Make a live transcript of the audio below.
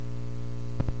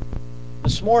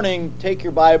This morning, take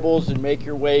your Bibles and make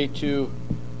your way to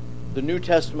the New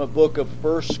Testament book of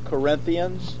 1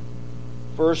 Corinthians.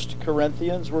 1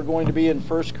 Corinthians. We're going to be in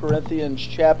 1 Corinthians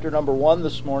chapter number 1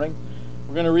 this morning.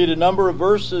 We're going to read a number of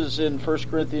verses in 1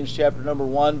 Corinthians chapter number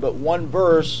 1, but one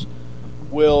verse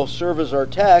will serve as our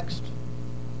text,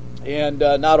 and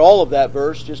not all of that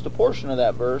verse, just a portion of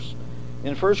that verse.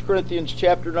 In 1 Corinthians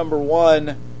chapter number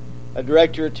 1, I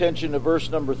direct your attention to verse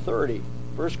number 30.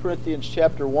 1 Corinthians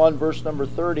chapter 1, verse number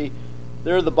 30,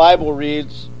 there the Bible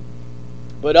reads,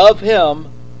 "But of him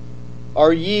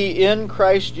are ye in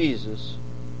Christ Jesus,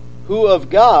 who of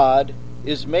God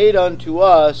is made unto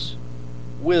us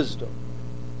wisdom."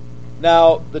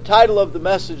 Now, the title of the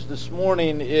message this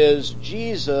morning is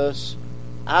Jesus,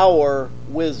 our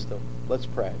wisdom. Let's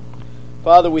pray.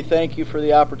 Father, we thank you for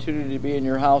the opportunity to be in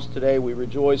your house today. We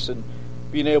rejoice in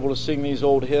being able to sing these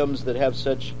old hymns that have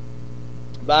such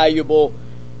valuable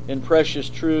and precious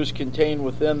truths contained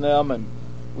within them. And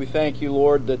we thank you,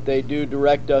 Lord, that they do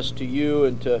direct us to you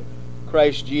and to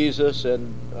Christ Jesus.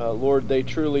 And Lord, they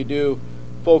truly do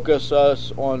focus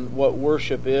us on what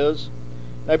worship is.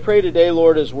 And I pray today,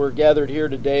 Lord, as we're gathered here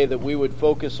today, that we would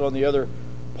focus on the other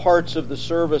parts of the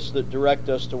service that direct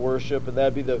us to worship, and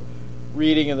that'd be the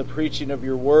reading and the preaching of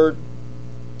your word.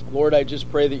 Lord, I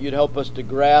just pray that you'd help us to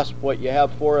grasp what you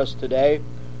have for us today.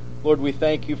 Lord, we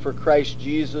thank you for Christ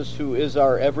Jesus, who is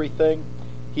our everything.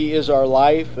 He is our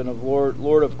life, and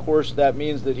Lord, of course, that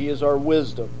means that he is our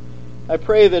wisdom. I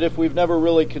pray that if we've never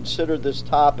really considered this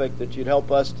topic, that you'd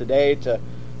help us today to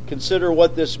consider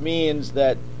what this means,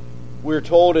 that we're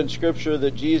told in Scripture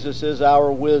that Jesus is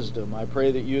our wisdom. I pray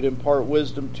that you'd impart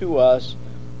wisdom to us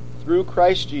through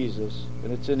Christ Jesus,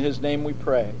 and it's in his name we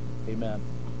pray. Amen.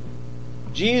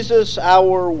 Jesus,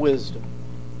 our wisdom.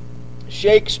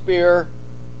 Shakespeare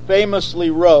famously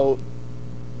wrote,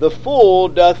 "The fool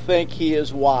doth think he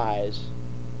is wise,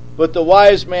 but the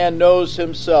wise man knows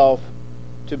himself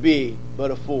to be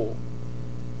but a fool."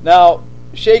 Now,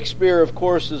 Shakespeare, of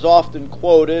course, is often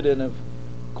quoted, and of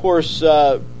course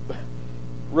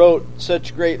wrote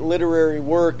such great literary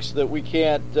works that we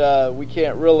can't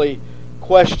really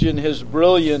question his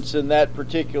brilliance in that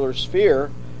particular sphere.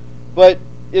 But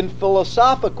in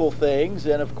philosophical things,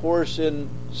 and of course in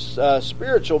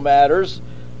spiritual matters,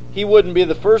 he wouldn't be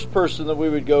the first person that we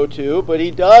would go to, but he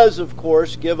does, of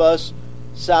course, give us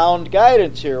sound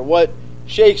guidance here. What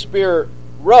Shakespeare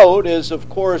wrote is, of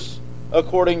course,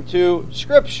 according to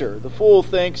Scripture. The fool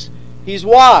thinks he's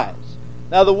wise.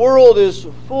 Now, the world is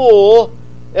full,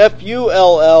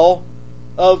 F-U-L-L,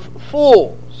 of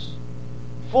fools.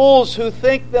 Fools who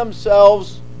think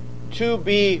themselves to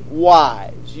be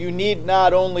wise. You need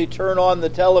not only turn on the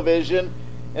television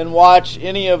and watch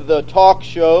any of the talk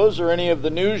shows or any of the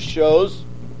news shows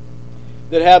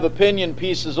that have opinion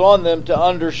pieces on them to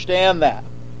understand that.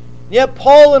 Yet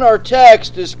Paul in our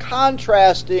text is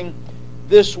contrasting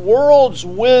this world's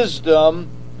wisdom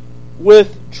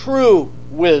with true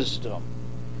wisdom.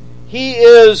 He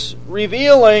is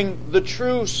revealing the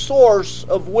true source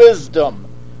of wisdom.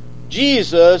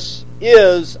 Jesus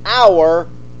is our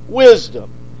wisdom.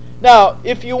 Now,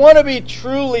 if you want to be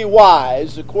truly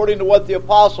wise, according to what the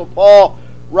Apostle Paul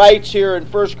writes here in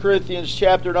 1 Corinthians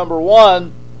chapter number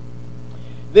 1,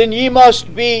 then ye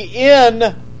must be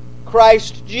in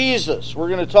Christ Jesus. We're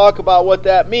going to talk about what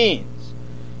that means.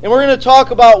 And we're going to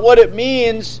talk about what it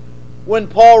means when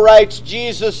Paul writes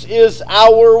Jesus is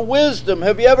our wisdom.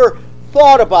 Have you ever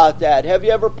thought about that? Have you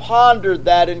ever pondered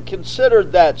that and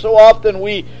considered that? So often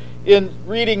in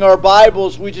reading our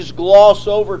Bibles, we just gloss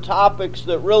over topics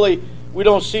that really we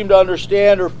don't seem to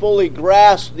understand or fully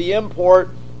grasp the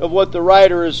import of what the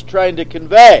writer is trying to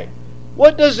convey.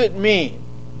 What does it mean?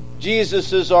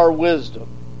 Jesus is our wisdom.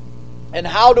 And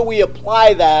how do we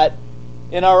apply that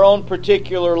in our own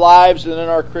particular lives and in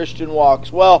our Christian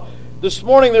walks? Well, this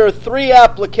morning there are three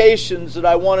applications that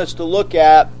I want us to look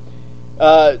at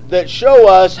that show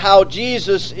us how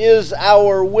Jesus is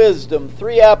our wisdom.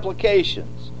 Three applications.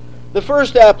 The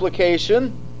first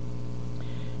application,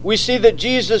 we see that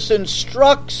Jesus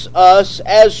instructs us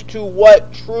as to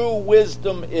what true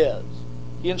wisdom is.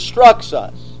 He instructs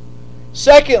us.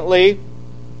 Secondly,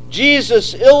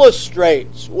 Jesus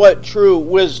illustrates what true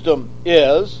wisdom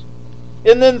is.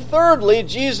 And then thirdly,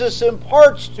 Jesus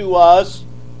imparts to us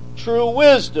true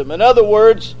wisdom. In other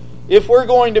words, if we're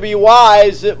going to be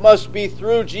wise, it must be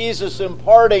through Jesus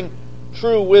imparting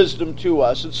true wisdom to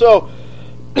us. And so,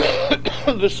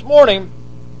 this morning,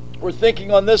 we're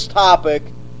thinking on this topic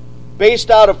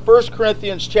based out of 1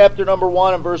 Corinthians chapter number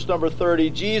 1 and verse number 30,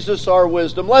 Jesus our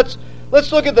wisdom. Let's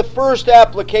look at the first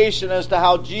application as to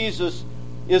how Jesus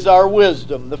is our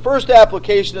wisdom. The first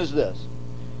application is this.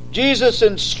 Jesus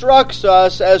instructs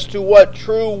us as to what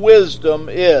true wisdom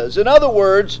is. In other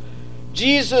words,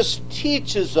 Jesus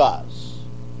teaches us.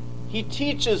 He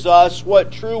teaches us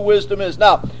what true wisdom is.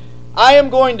 Now, I am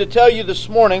going to tell you this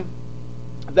morning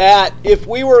that if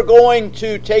we were going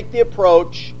to take the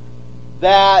approach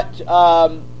that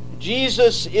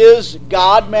Jesus is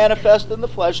God manifest in the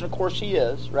flesh, and of course He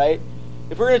is, right?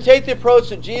 If we're going to take the approach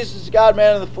that Jesus is God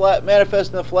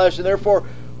manifest in the flesh, and therefore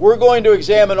we're going to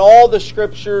examine all the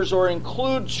Scriptures or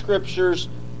include Scriptures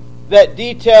that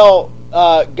detail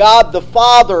God the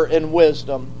Father in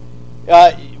wisdom,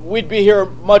 we'd be here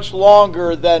much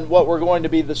longer than what we're going to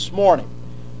be this morning.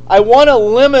 I want to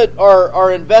limit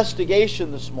our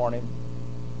investigation this morning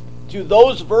to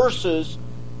those verses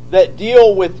that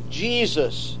deal with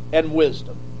Jesus and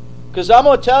wisdom. Because I'm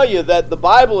going to tell you that the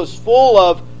Bible is full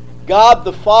of God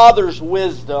the Father's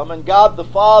wisdom and God the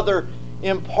Father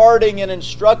imparting and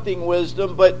instructing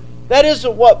wisdom, but that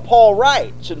isn't what Paul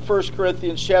writes in 1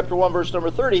 Corinthians chapter 1, verse number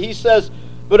 30. He says,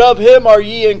 "But of Him are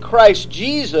ye in Christ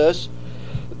Jesus,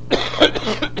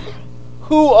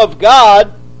 who of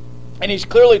God," and he's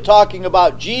clearly talking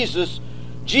about Jesus,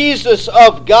 "Jesus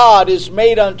of God is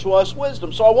made unto us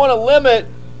wisdom." So I want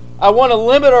to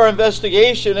limit our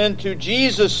investigation into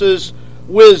Jesus'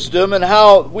 wisdom and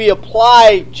how we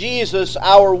apply Jesus,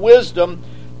 our wisdom,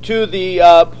 to the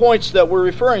points that we're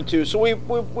referring to. So we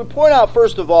point out,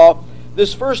 first of all,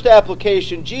 this first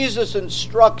application: Jesus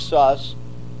instructs us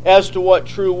as to what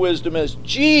true wisdom is.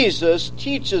 Jesus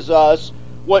teaches us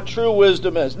what true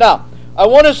wisdom is. Now, I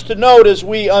want us to note as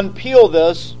we unpeel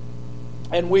this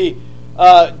and we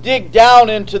dig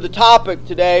down into the topic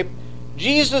today,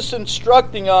 Jesus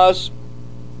instructing us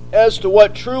as to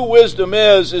what true wisdom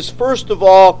is first of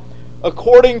all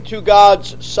according to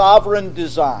God's sovereign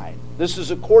design. This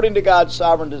is according to God's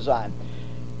sovereign design.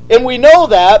 And we know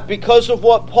that because of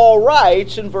what Paul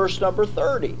writes in verse number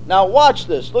 30. Now watch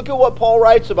this. Look at what Paul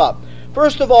writes about.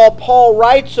 First of all, Paul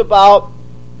writes about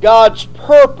God's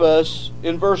purpose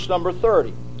in verse number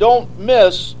 30. Don't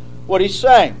miss what he's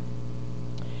saying.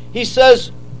 He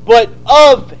says, "But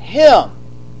of Him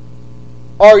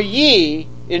are ye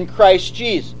in Christ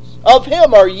Jesus." Of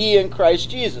Him are ye in Christ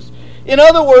Jesus. In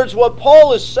other words, what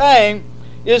Paul is saying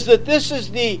is that this is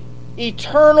the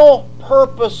eternal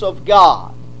purpose of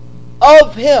God.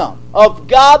 Of Him, of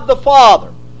God the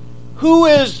Father. Who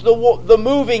is the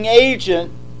moving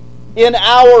agent in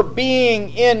our being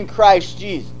in Christ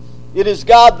Jesus? It is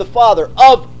God the Father.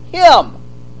 Of Him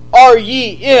are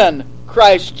ye in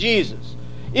Christ Jesus.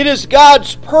 It is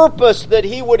God's purpose that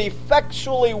He would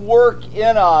effectually work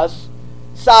in us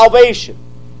salvation.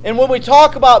 And when we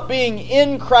talk about being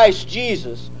in Christ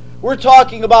Jesus, we're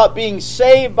talking about being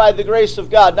saved by the grace of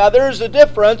God. Now, there's a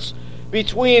difference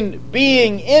between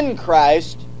being in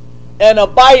Christ and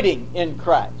abiding in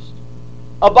Christ.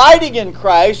 Abiding in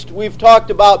Christ, we've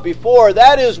talked about before,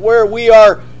 that is where we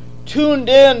are tuned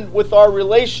in with our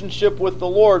relationship with the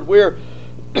Lord. We're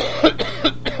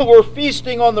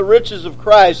feasting on the riches of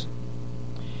Christ,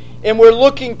 and we're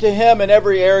looking to Him in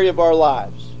every area of our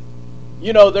lives.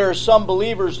 You know, there are some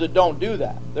believers that don't do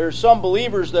that. There are some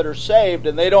believers that are saved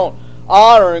and they don't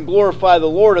honor and glorify the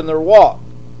Lord in their walk.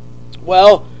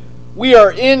 Well, we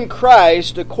are in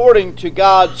Christ according to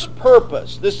God's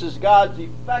purpose. This is God's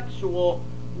effectual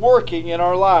working in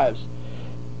our lives.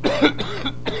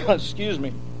 Excuse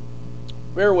me.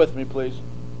 Bear with me, please.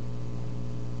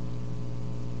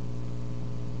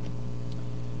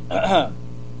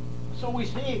 So we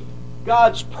see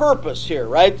God's purpose here,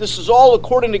 right? This is all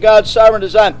according to God's sovereign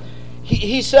design.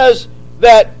 He says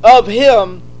that of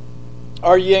Him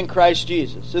are ye in Christ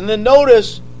Jesus. And then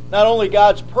notice not only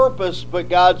God's purpose, but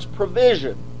God's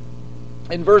provision.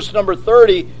 In verse number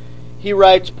 30,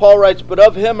 Paul writes, "But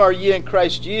of Him are ye in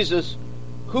Christ Jesus,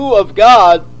 who of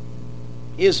God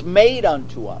is made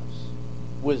unto us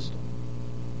wisdom."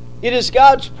 It is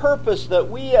God's purpose that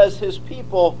we as His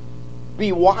people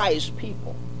be wise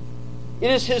people. It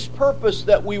is His purpose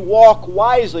that we walk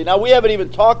wisely. Now, we haven't even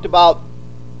talked about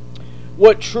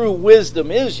what true wisdom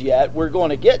is yet. We're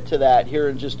going to get to that here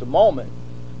in just a moment.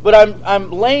 But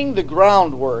I'm laying the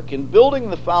groundwork and building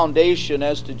the foundation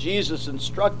as to Jesus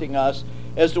instructing us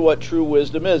as to what true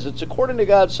wisdom is. It's according to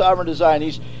God's sovereign design.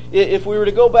 If we were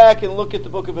to go back and look at the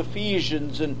book of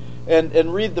Ephesians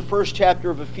and read the first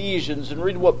chapter of Ephesians and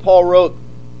read what Paul wrote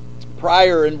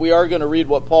prior, and we are going to read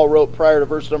what Paul wrote prior to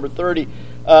verse number 30,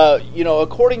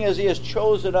 according as He has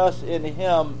chosen us in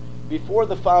Him before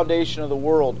the foundation of the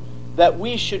world, that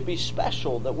we should be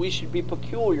special, that we should be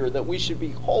peculiar, that we should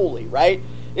be holy, right?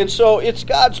 And so it's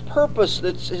God's purpose,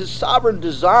 it's His sovereign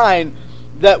design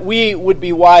that we would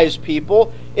be wise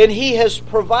people, and He has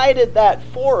provided that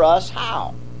for us.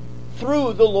 How?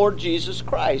 Through the Lord Jesus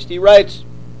Christ. He writes,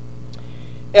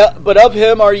 "But of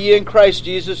Him are ye in Christ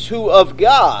Jesus, who of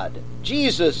God,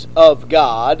 Jesus of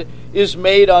God, is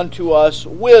made unto us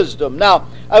wisdom." Now,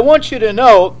 I want you to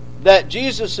know that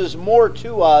Jesus is more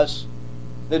to us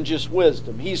than just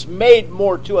wisdom. He's made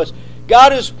more to us.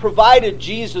 God has provided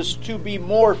Jesus to be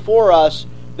more for us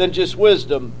than just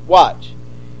wisdom. Watch.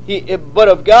 But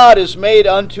of God is made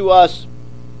unto us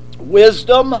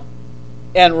wisdom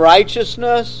and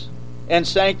righteousness and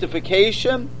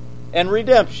sanctification and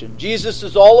redemption. Jesus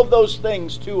is all of those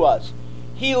things to us.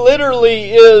 He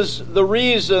literally is the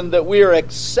reason that we are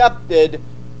accepted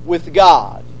with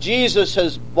God. Jesus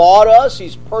has bought us.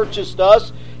 He's purchased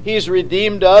us. He's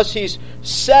redeemed us. He's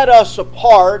set us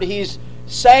apart. He's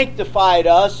sanctified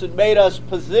us and made us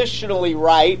positionally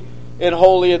right and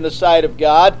holy in the sight of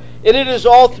God. And it is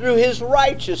all through His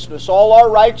righteousness. All our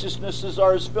righteousnesses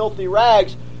are as filthy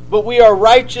rags, but we are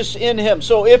righteous in Him.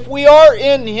 So if we are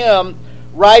in Him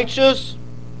righteous,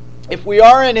 if we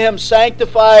are in Him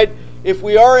sanctified, if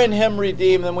we are in Him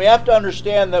redeemed, then we have to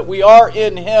understand that we are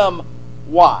in Him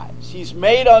wise. He's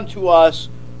made unto us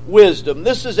wisdom.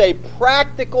 This is a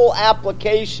practical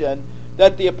application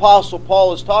that the Apostle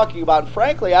Paul is talking about. And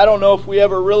frankly, I don't know if we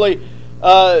ever really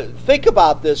think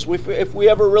about this, if we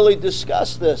ever really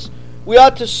discuss this. We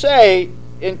ought to say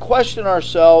and question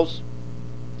ourselves,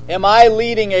 am I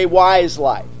leading a wise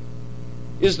life?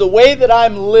 Is the way that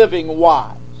I'm living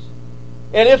wise?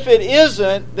 And if it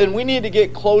isn't, then we need to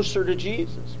get closer to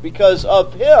Jesus. Because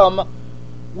of Him,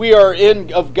 we are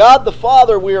of God the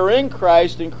Father, we are in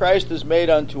Christ, and Christ has made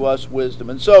unto us wisdom.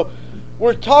 And so,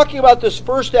 we're talking about this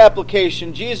first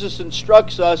application. Jesus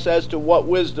instructs us as to what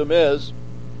wisdom is,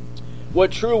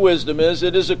 what true wisdom is.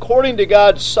 It is according to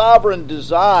God's sovereign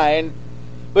design.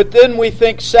 But then we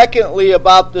think, secondly,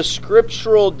 about the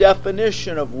scriptural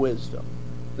definition of wisdom.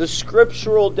 The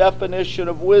scriptural definition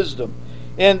of wisdom.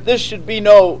 And this should be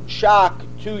no shock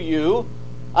to you.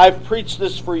 I've preached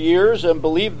this for years and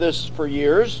believed this for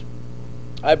years.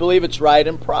 I believe it's right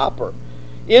and proper.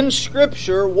 In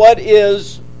Scripture, what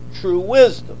is true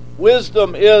wisdom?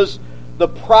 Wisdom is the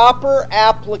proper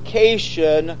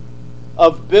application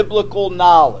of biblical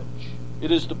knowledge.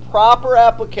 It is the proper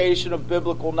application of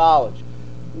biblical knowledge.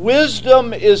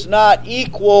 Wisdom is not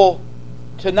equal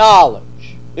to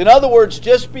knowledge. In other words,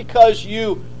 just because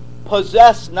you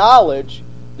possess knowledge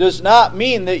does not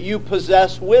mean that you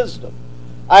possess wisdom.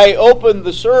 I opened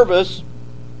the service,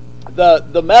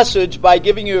 the message, by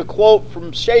giving you a quote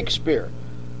from Shakespeare.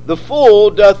 "The fool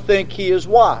doth think he is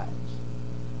wise."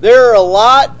 There are a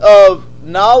lot of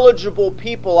knowledgeable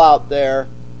people out there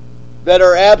that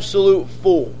are absolute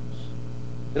fools.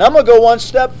 And I'm going to go one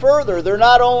step further. There are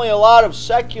not only a lot of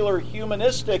secular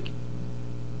humanistic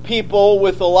people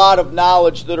with a lot of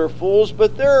knowledge that are fools,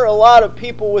 but there are a lot of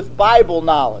people with Bible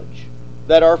knowledge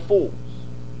that are fools.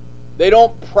 They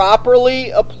don't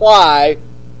properly apply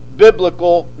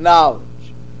biblical knowledge.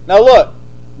 Now look,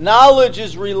 knowledge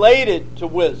is related to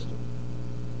wisdom.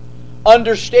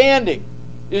 Understanding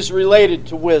is related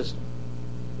to wisdom.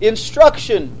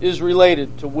 Instruction is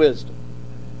related to wisdom.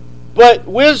 But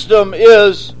wisdom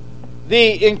is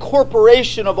the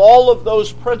incorporation of all of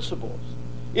those principles.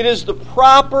 It is the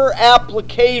proper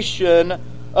application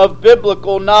of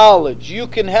biblical knowledge. You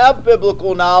can have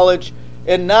biblical knowledge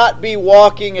and not be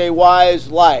walking a wise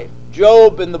life.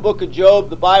 Job, in the book of Job,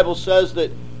 the Bible says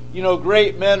that,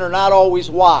 great men are not always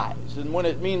wise. And when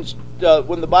it means,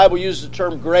 when the Bible uses the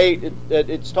term great,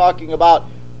 it's talking about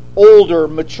older,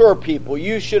 mature people.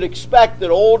 You should expect that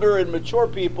older and mature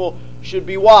people should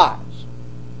be wise.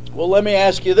 Well, let me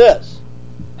ask you this.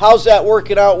 How's that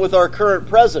working out with our current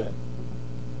president?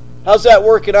 How's that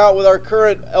working out with our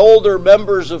current older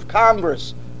members of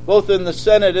Congress, both in the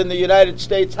Senate and the United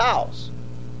States House?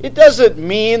 It doesn't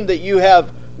mean that you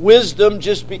have wisdom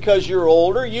just because you're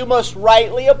older. You must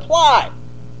rightly apply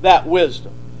that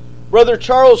wisdom. Brother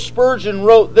Charles Spurgeon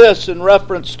wrote this in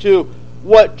reference to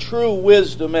what true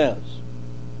wisdom is.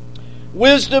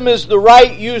 Wisdom is the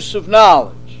right use of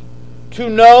knowledge. To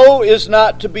know is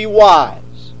not to be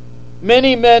wise.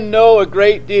 Many men know a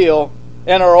great deal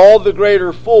and are all the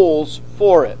greater fools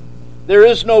for it. There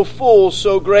is no fool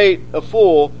so great a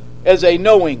fool as a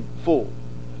knowing fool.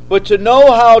 But to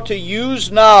know how to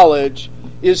use knowledge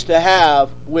is to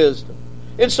have wisdom.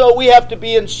 And so we have to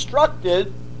be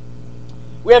instructed.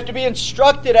 We have to be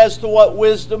instructed as to what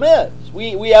wisdom is.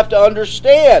 We have to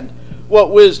understand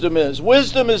what wisdom is.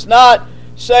 Wisdom is not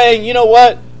saying, you know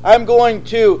what, I'm going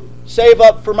to save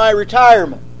up for my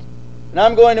retirement. And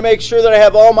I'm going to make sure that I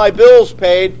have all my bills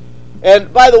paid.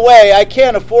 And by the way, I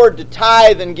can't afford to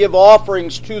tithe and give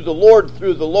offerings to the Lord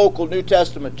through the local New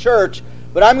Testament church,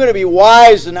 but I'm going to be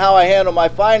wise in how I handle my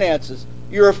finances.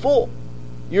 You're a fool.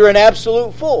 You're an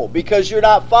absolute fool because you're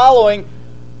not following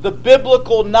the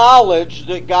biblical knowledge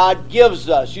that God gives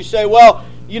us. You say, well,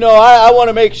 I want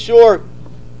to make sure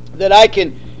that I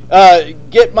can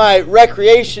get my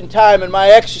recreation time and my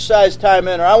exercise time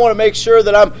in, or I want to make sure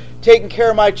that I'm taking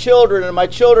care of my children and my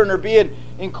children are being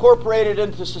incorporated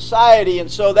into society,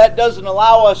 and so that doesn't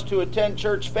allow us to attend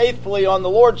church faithfully on the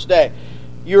Lord's Day.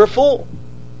 You're a fool.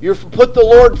 Put the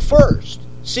Lord first.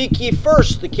 Seek ye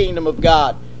first the kingdom of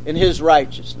God and His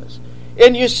righteousness.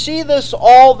 And you see this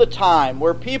all the time,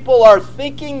 where people are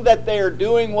thinking that they are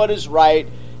doing what is right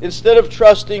instead of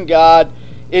trusting God,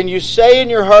 and you say in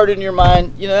your heart and your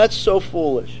mind, that's so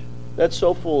foolish. That's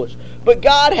so foolish. But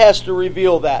God has to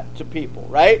reveal that to people,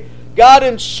 right? God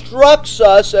instructs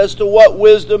us as to what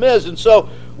wisdom is. And so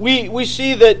we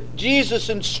see that Jesus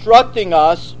instructing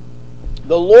us,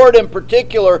 the Lord in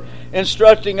particular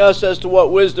instructing us as to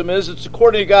what wisdom is. It's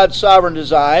according to God's sovereign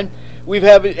design. We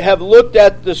have looked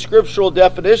at the scriptural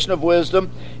definition of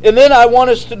wisdom. And then I want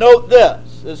us to note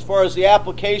this, as far as the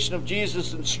application of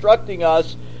Jesus instructing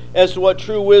us as to what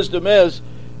true wisdom is.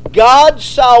 God's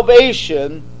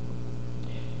salvation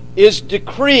is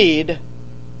decreed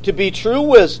to be true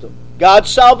wisdom. God's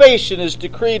salvation is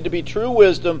decreed to be true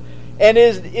wisdom, and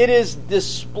it is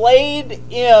displayed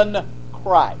in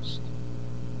Christ.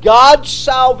 God's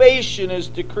salvation is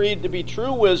decreed to be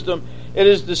true wisdom. It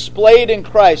is displayed in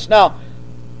Christ. Now,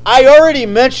 I already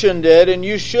mentioned it, and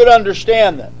you should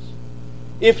understand this.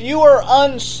 If you are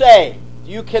unsaved,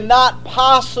 you cannot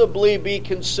possibly be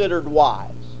considered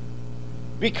wise.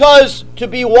 Because to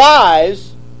be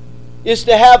wise is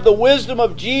to have the wisdom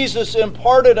of Jesus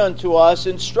imparted unto us,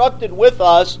 instructed with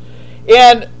us,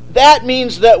 and that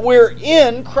means that we're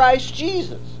in Christ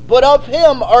Jesus. But of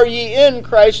Him are ye in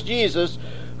Christ Jesus,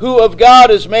 who of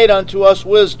God is made unto us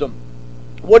wisdom.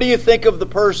 What do you think of the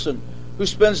person who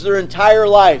spends their entire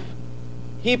life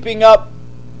heaping up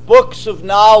books of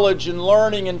knowledge and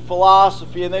learning and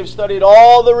philosophy, and they've studied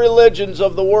all the religions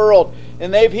of the world,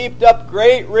 and they've heaped up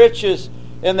great riches,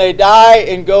 and they die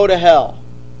and go to hell?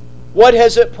 What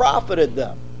has it profited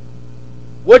them?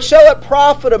 What shall it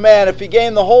profit a man if he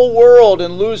gain the whole world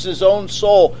and lose his own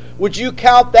soul? Would you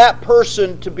count that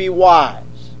person to be wise?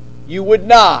 You would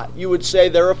not. You would say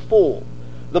they're a fool.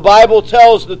 The Bible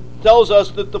tells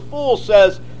us that the fool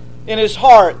says in his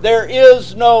heart, there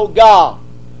is no God.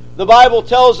 The Bible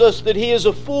tells us that he is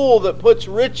a fool that puts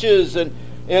riches and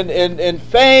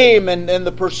fame and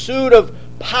the pursuit of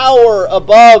power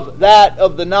above that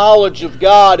of the knowledge of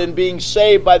God and being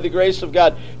saved by the grace of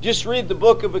God. Just read the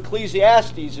book of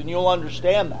Ecclesiastes and you'll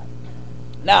understand that.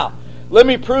 Now, let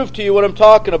me prove to you what I'm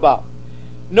talking about.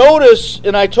 Notice,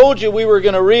 and I told you we were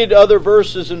going to read other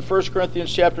verses in 1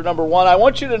 Corinthians chapter number 1. I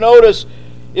want you to notice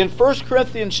in 1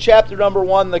 Corinthians chapter number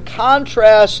 1 the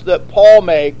contrast that Paul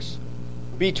makes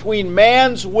between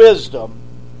man's wisdom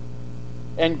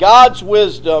and God's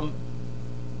wisdom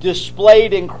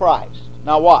displayed in Christ.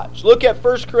 Now watch. Look at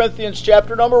 1 Corinthians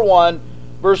chapter number 1,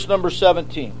 verse number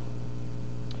 17.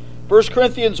 1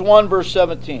 Corinthians 1, verse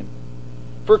 17.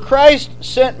 For Christ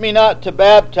sent me not to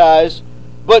baptize,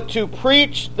 but to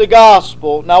preach the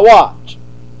gospel. Now watch.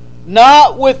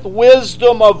 Not with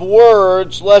wisdom of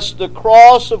words, lest the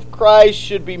cross of Christ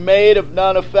should be made of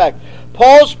none effect.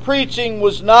 Paul's preaching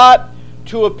was not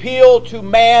to appeal to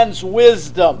man's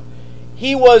wisdom.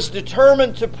 He was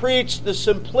determined to preach the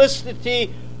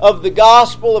simplicity of the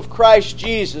gospel of Christ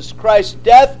Jesus, Christ's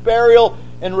death, burial,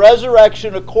 and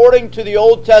resurrection according to the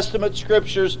Old Testament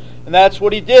Scriptures, and that's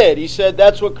what he did. He said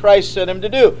that's what Christ sent him to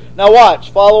do. Now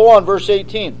watch, follow on, verse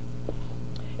 18.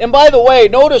 And by the way,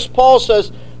 notice Paul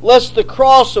says, lest the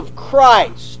cross of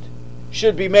Christ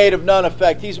should be made of none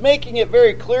effect. He's making it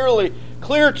very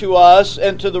clear to us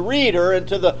and to the reader and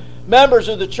to the members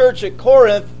of the church at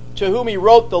Corinth to whom he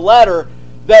wrote the letter,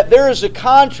 that there is a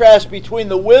contrast between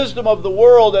the wisdom of the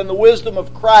world and the wisdom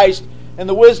of Christ and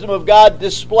the wisdom of God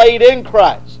displayed in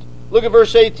Christ. Look at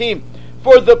verse 18.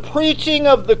 For the preaching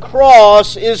of the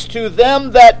cross is to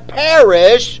them that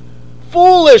perish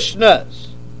foolishness,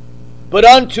 but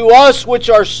unto us which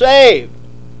are saved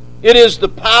it is the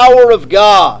power of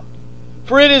God.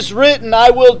 For it is written,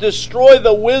 I will destroy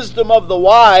the wisdom of the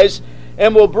wise,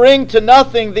 and will bring to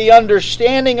nothing the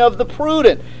understanding of the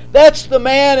prudent. That's the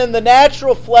man in the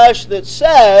natural flesh that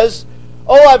says,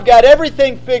 oh, I've got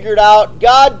everything figured out.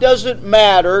 God doesn't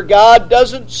matter. God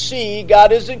doesn't see.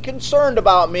 God isn't concerned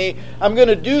about me. I'm going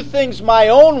to do things my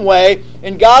own way,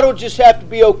 and God will just have to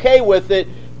be okay with it.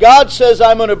 God says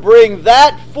I'm going to bring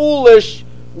that foolish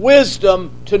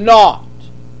wisdom to naught.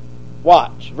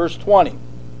 Watch, verse 20.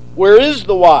 Where is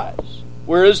the wise?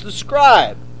 Where is the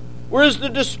scribe? Where is the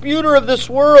disputer of this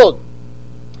world?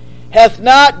 Hath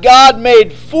not God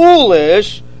made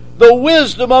foolish the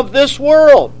wisdom of this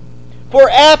world? For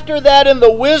after that in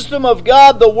the wisdom of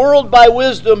God, the world by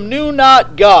wisdom knew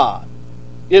not God.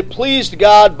 It pleased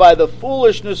God by the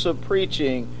foolishness of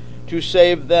preaching to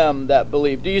save them that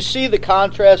believe. Do you see the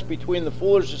contrast between the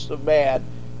foolishness of man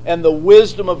and the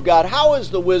wisdom of God? How is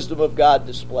the wisdom of God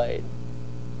displayed?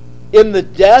 In the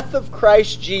death of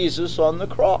Christ Jesus on the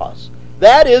cross.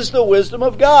 That is the wisdom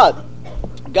of God.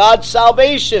 God's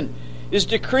salvation is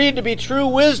decreed to be true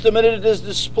wisdom, and it is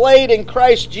displayed in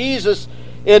Christ Jesus,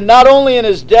 and not only in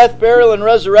His death, burial, and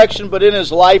resurrection, but in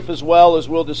His life as well, as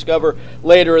we'll discover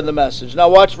later in the message. Now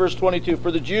watch verse 22.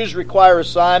 For the Jews require a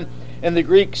sign, and the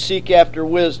Greeks seek after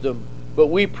wisdom. But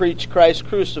we preach Christ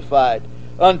crucified.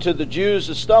 Unto the Jews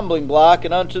a stumbling block,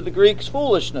 and unto the Greeks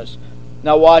foolishness.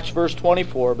 Now watch verse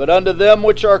 24. But unto them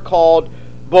which are called,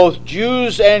 both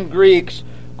Jews and Greeks,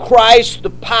 Christ the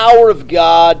power of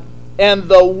God, and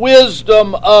the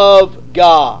wisdom of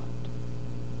God.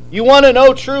 You want to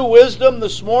know true wisdom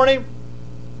this morning?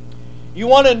 You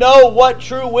want to know what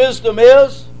true wisdom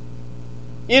is?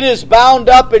 It is bound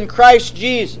up in Christ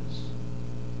Jesus.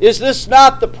 Is this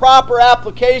not the proper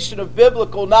application of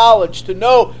biblical knowledge, to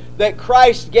know that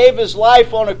Christ gave His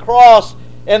life on a cross,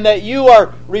 and that you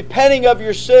are repenting of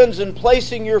your sins and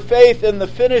placing your faith in the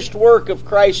finished work of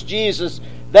Christ Jesus?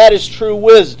 That is true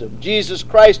wisdom. Jesus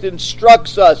Christ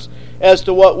instructs us as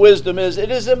to what wisdom is.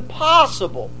 It is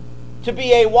impossible to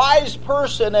be a wise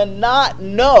person and not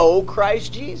know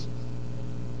Christ Jesus.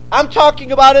 I'm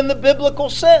talking about in the biblical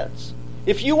sense.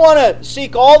 If you want to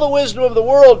seek all the wisdom of the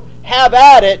world, have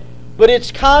at it, but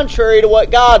it's contrary to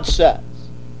what God says.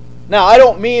 Now, I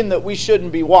don't mean that we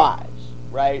shouldn't be wise,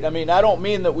 right? I mean, I don't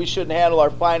mean that we shouldn't handle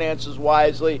our finances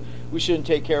wisely, we shouldn't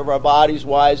take care of our bodies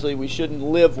wisely, we shouldn't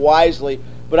live wisely,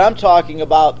 but I'm talking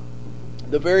about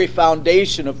the very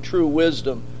foundation of true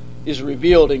wisdom is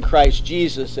revealed in Christ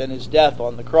Jesus and His death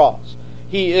on the cross.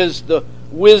 He is the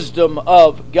wisdom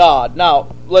of God.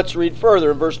 Now, let's read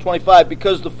further in verse 25.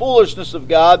 Because the foolishness of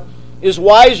God is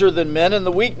wiser than men, and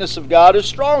the weakness of God is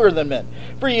stronger than men.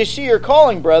 For ye see your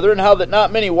calling, brethren, how that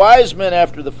not many wise men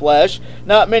after the flesh,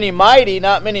 not many mighty,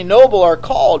 not many noble are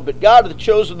called, but God hath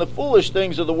chosen the foolish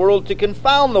things of the world to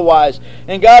confound the wise,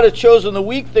 and God hath chosen the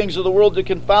weak things of the world to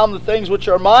confound the things which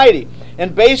are mighty,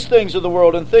 and base things of the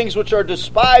world, and things which are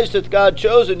despised hath God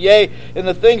chosen, yea, and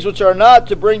the things which are not,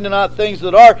 to bring to naught things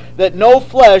that are, that no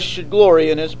flesh should glory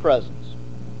in His presence.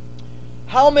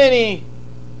 How many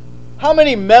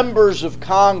members of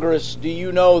Congress do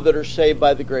you know that are saved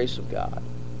by the grace of God?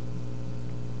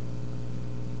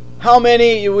 How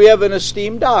many, we have an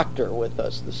esteemed doctor with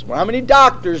us this morning. How many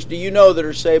doctors do you know that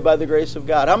are saved by the grace of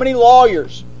God? How many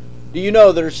lawyers do you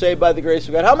know that are saved by the grace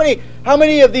of God? How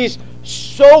many of these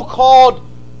so-called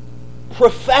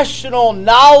professional,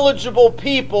 knowledgeable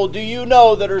people do you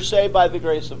know that are saved by the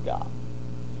grace of God?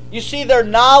 You see, their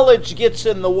knowledge gets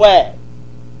in the way.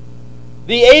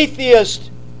 The atheist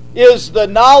is the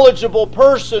knowledgeable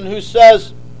person who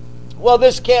says, well,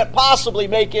 this can't possibly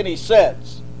make any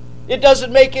sense. It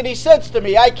doesn't make any sense to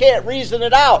me. I can't reason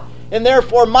it out. And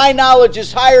therefore, my knowledge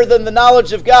is higher than the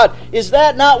knowledge of God. Is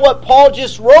that not what Paul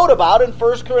just wrote about in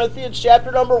 1 Corinthians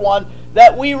chapter number 1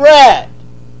 that we read?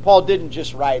 Paul didn't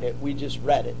just write it. We just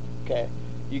read it. Okay?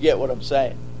 You get what I'm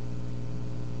saying?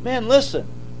 Man, listen.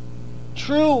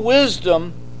 True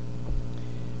wisdom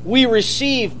we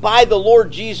receive by the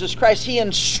Lord Jesus Christ. He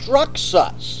instructs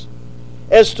us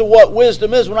as to what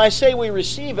wisdom is. When I say we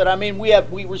receive it, I mean we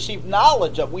receive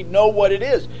knowledge of it. We know what it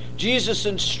is. Jesus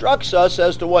instructs us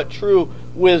as to what true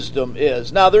wisdom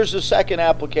is. Now, there's a second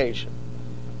application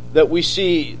that we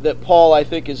see that Paul, I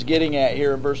think, is getting at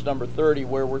here in verse number 30,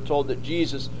 where we're told that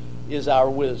Jesus is our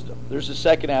wisdom. There's a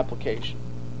second application.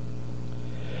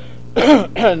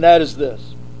 And that is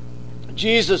this.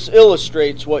 Jesus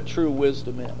illustrates what true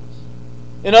wisdom is.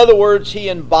 In other words, He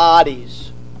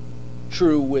embodies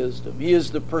true wisdom. He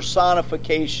is the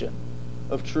personification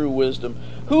of true wisdom.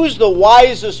 Who's the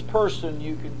wisest person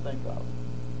you can think of?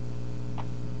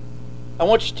 I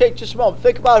want you to take just a moment.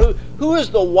 Think about who is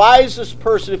the wisest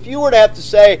person. If you were to have to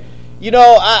say, you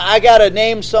know, I got to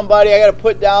name somebody, I got to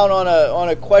put down on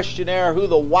a questionnaire who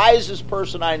the wisest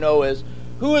person I know is.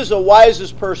 Who is the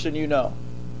wisest person you know?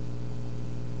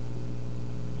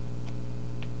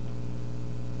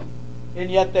 And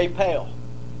yet they pale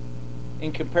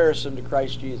in comparison to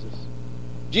Christ Jesus.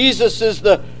 Jesus is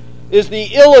the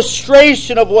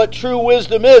illustration of what true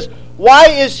wisdom is. Why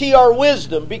is He our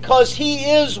wisdom? Because He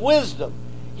is wisdom.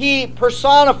 he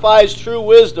personifies true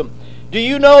wisdom. Do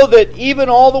you know that even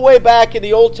all the way back in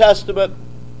the Old Testament,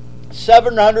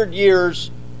 700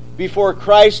 years before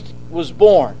Christ was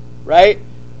born, right?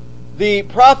 The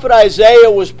prophet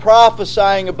Isaiah was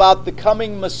prophesying about the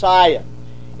coming Messiah.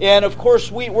 And of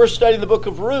course, we're studying the book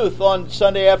of Ruth on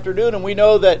Sunday afternoon, and we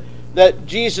know that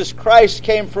Jesus Christ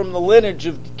came from the lineage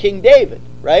of King David,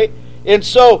 right? And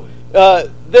so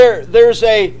there's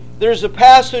a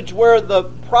passage where the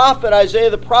prophet, Isaiah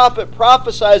the prophet,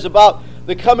 prophesies about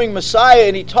the coming Messiah,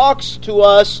 and he talks to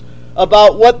us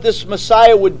about what this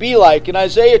Messiah would be like. In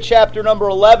Isaiah chapter number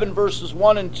 11, verses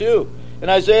 1 and 2. In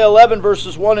Isaiah 11,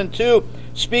 verses 1 and 2,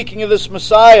 speaking of this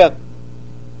Messiah,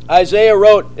 Isaiah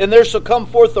wrote, "And there shall come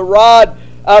forth a rod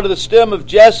out of the stem of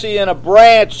Jesse, and a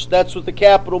branch," that's with the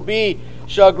capital B,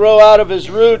 "shall grow out of his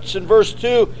roots." In verse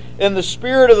 2, "And the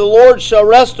Spirit of the Lord shall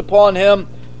rest upon him,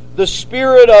 the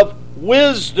Spirit of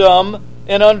wisdom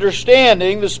and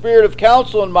understanding, the Spirit of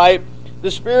counsel and might, the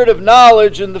Spirit of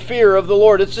knowledge and the fear of the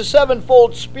Lord." It's the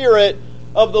sevenfold Spirit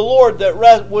of the Lord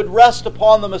that would rest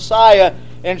upon the Messiah.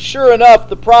 And sure enough,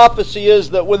 the prophecy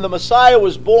is that when the Messiah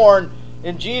was born,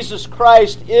 and Jesus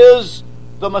Christ is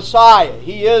the Messiah,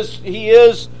 He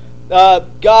is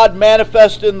God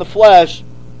manifest in the flesh,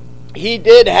 He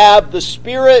did have the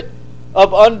Spirit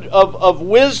of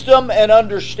wisdom and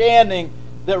understanding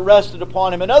that rested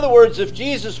upon Him. In other words, if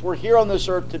Jesus were here on this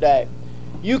earth today,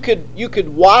 you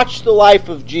could watch the life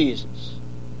of Jesus,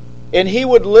 and He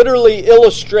would literally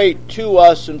illustrate to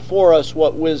us and for us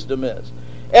what wisdom is.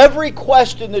 Every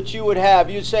question that you would have,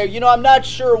 you'd say, I'm not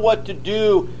sure what to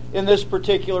do in this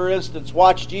particular instance.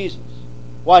 Watch Jesus.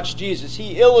 Watch Jesus.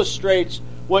 He illustrates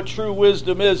what true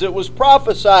wisdom is. It was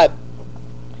prophesied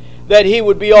that He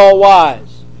would be all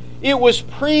wise. It was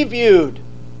previewed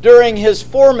during His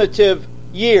formative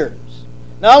years.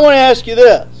 Now I want to ask you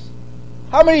this.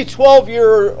 How many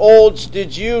 12-year-olds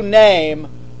did you name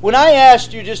when I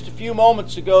asked you just a few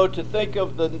moments ago to think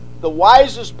of the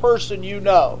wisest person you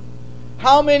know?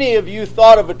 How many of you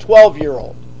thought of a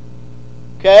 12-year-old?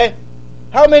 Okay?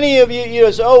 How many of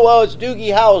you say, oh, well, it's Doogie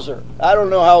Howser. I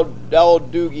don't know how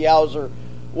old Doogie Howser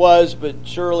was, but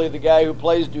surely the guy who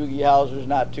plays Doogie Howser is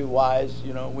not too wise.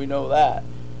 We know that.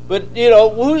 But,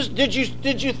 did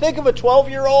you think of a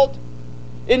 12-year-old?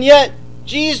 And yet,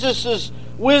 Jesus'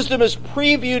 wisdom is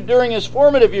previewed during His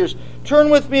formative years.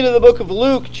 Turn with me to the book of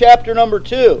Luke, chapter number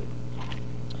 2.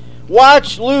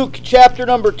 Watch Luke chapter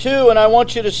number 2, and I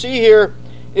want you to see here,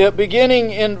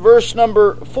 beginning in verse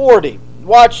number 40.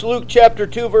 Watch Luke chapter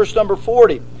 2, verse number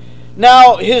 40.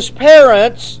 Now his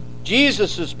parents,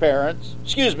 Jesus' parents,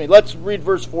 let's read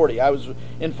verse 40. I was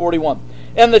in 41.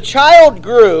 "And the child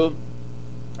grew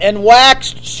and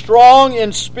waxed strong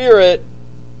in spirit,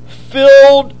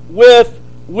 filled with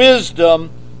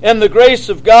wisdom, and the grace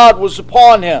of God was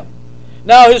upon him.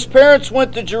 Now his parents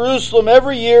went to Jerusalem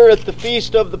every year at the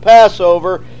feast of the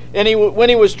Passover, and when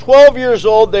he was 12 years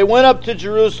old, they went up to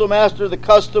Jerusalem after the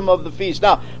custom of the feast."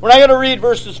 Now, we're not going to read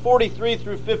verses 43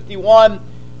 through 51.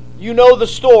 You know the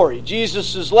story.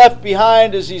 Jesus is left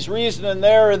behind as he's reasoning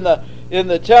there in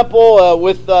the temple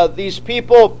with these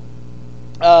people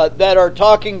that are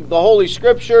talking the Holy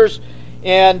Scriptures,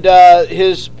 and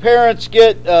his parents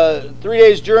get 3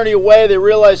 days' journey away. They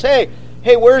realize, hey,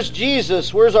 where's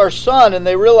Jesus? Where's our son? And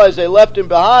they realize they left him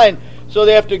behind, so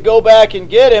they have to go back and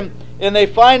get him. And they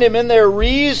find him in there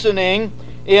reasoning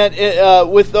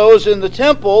with those in the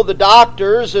temple, the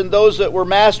doctors and those that were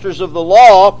masters of the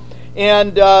law.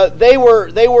 And they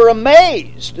were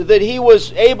amazed that he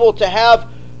was able to have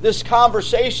this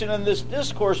conversation and this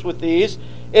discourse with these.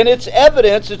 And it's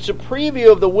evidence, it's a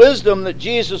preview of the wisdom that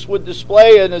Jesus would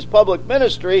display in His public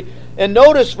ministry. And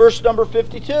notice verse number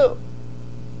 52.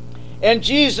 "And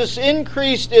Jesus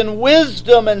increased in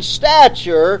wisdom and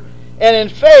stature and in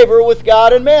favor with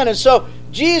God and man." And so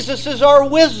Jesus is our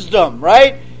wisdom,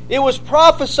 right? It was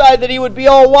prophesied that He would be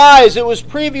all wise. It was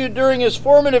previewed during His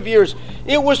formative years.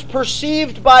 It was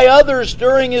perceived by others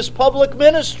during His public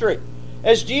ministry.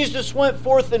 As Jesus went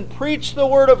forth and preached the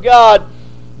Word of God,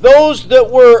 those that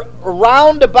were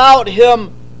round about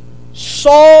Him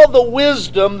saw the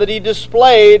wisdom that He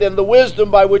displayed and the wisdom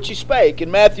by which He spake.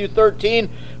 In Matthew 13,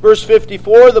 verse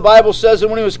 54, the Bible says, "And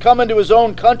when He was come into His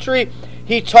own country,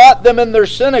 He taught them in their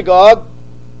synagogue,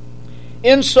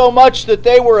 insomuch that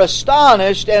they were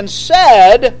astonished, and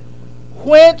said,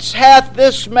 Whence hath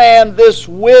this man this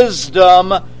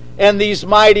wisdom and these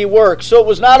mighty works?" So it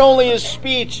was not only His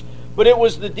speech, but it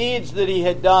was the deeds that He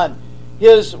had done.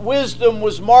 His wisdom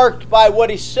was marked by what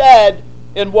He said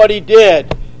and what He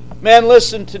did. Man,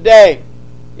 listen today.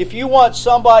 if you want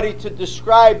somebody to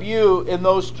describe you in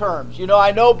those terms,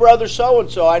 I know brother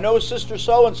so-and-so, I know sister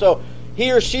so-and-so,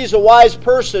 he or she's a wise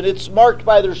person. It's marked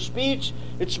by their speech,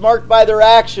 it's marked by their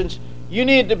actions. You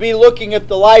need to be looking at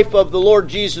the life of the Lord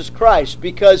Jesus Christ,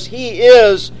 because He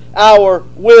is our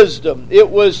wisdom. It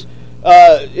was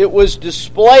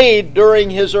displayed during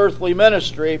His earthly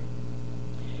ministry.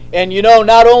 And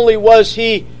not only was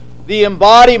He the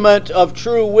embodiment of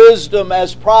true wisdom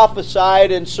as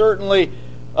prophesied, and certainly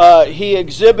He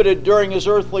exhibited during His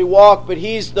earthly walk, but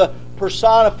He's the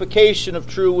personification of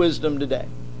true wisdom today.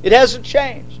 It hasn't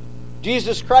changed.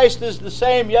 Jesus Christ is the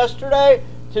same yesterday,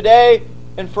 today,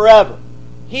 and forever.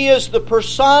 He is the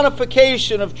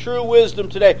personification of true wisdom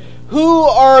today. Who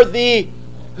are the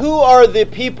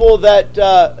people that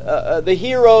the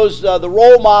heroes, the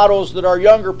role models that our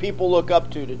younger people look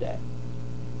up to today?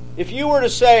 If you were to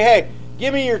say, hey,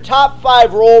 give me your top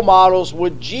 5 role models,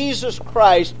 would Jesus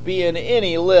Christ be in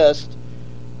any list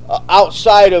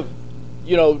outside of,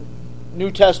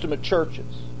 New Testament churches?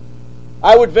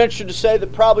 I would venture to say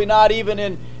that probably not even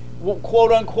in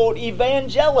quote-unquote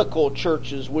evangelical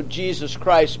churches would Jesus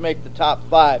Christ make the top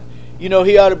 5.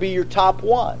 He ought to be your top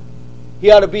 1. He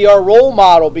ought to be our role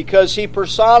model because He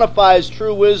personifies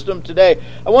true wisdom today.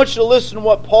 I want you to listen to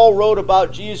what Paul wrote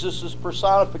about Jesus'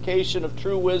 personification of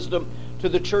true wisdom to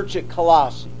the church at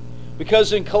Colossae.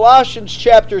 Because in Colossians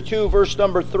chapter 2, verse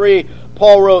number 3,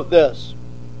 Paul wrote this.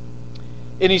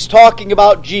 And he's talking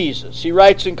about Jesus. He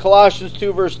writes in Colossians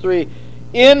 2, verse 3,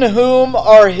 "In whom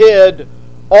are hid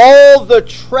all the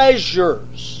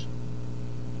treasures."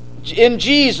 In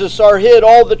Jesus are hid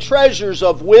all the treasures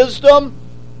of wisdom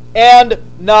and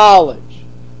knowledge.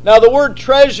 Now the word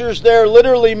treasures there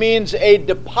literally means a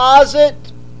deposit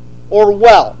or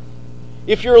wealth.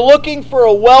 If you're looking for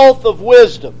a wealth of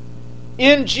wisdom,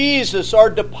 in Jesus are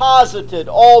deposited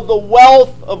all the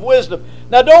wealth of wisdom.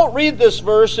 Now don't read this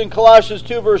verse in Colossians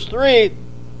 2 verse 3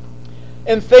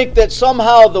 and think that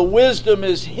somehow the wisdom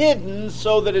is hidden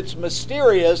so that it's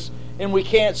mysterious and we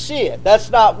can't see it. That's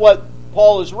not what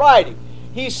Paul is writing.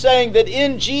 He's saying that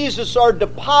in Jesus are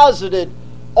deposited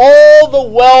all the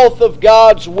wealth of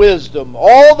God's wisdom,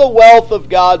 all the wealth of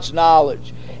God's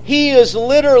knowledge. He is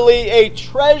literally a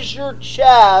treasure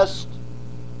chest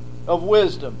of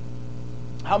wisdom.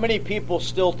 How many people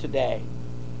still today,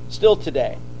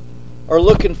 are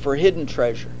looking for hidden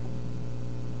treasure?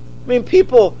 I mean,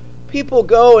 people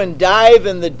go and dive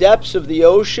in the depths of the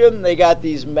ocean. They got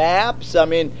these maps. I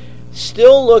mean,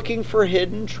 still looking for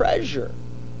hidden treasure.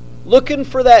 Looking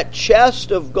for that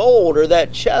chest of gold or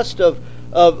that chest of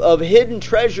hidden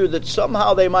treasure that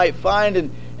somehow they might find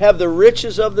and have the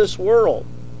riches of this world.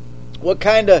 What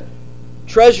kind of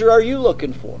treasure are you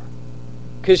looking for?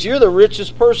 Because you're the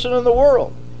richest person in the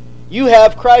world. You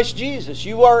have Christ Jesus.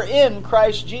 You are in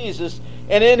Christ Jesus,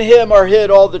 and in Him are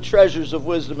hid all the treasures of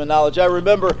wisdom and knowledge. I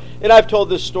remember, and I've told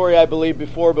this story, I believe,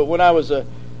 before, but when I was a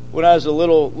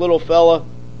little fella,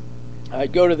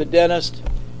 I'd go to the dentist,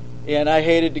 and I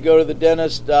hated to go to the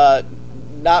dentist,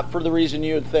 not for the reason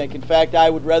you would think. In fact,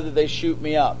 I would rather they shoot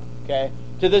me up. Okay,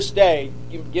 to this day,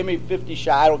 give me 50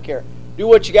 shots. I don't care. Do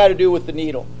what you got to do with the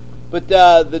needle. But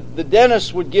the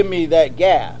dentist would give me that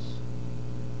gas,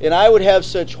 and I would have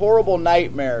such horrible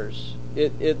nightmares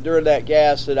during that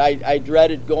gas that I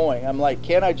dreaded going. I'm like,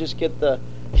 can't I just get the,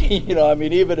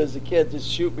 even as a kid, just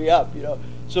shoot me up,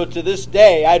 So to this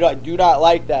day, I do not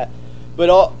like that.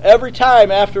 But every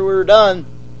time after we were done,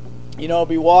 I'd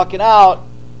be walking out,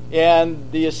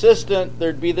 and the assistant,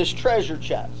 there'd be this treasure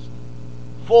chest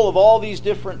full of all these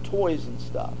different toys and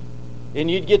stuff. And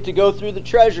you'd get to go through the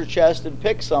treasure chest and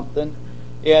pick something,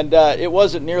 and it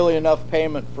wasn't nearly enough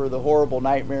payment for the horrible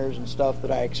nightmares and stuff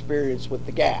that I experienced with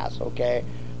the gas, okay?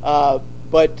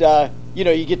 But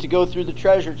you get to go through the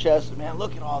treasure chest, and man,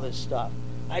 look at all this stuff.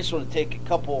 I just want to take a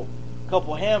couple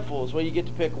handfuls. Well, you get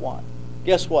to pick one.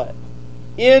 Guess what?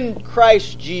 In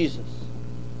Christ Jesus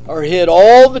are hid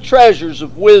all the treasures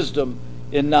of wisdom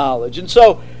and knowledge. And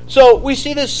so we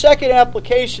see this second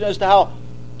application as to how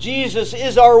Jesus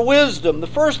is our wisdom. The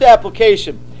first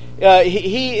application,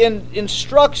 He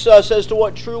instructs us as to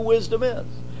what true wisdom is.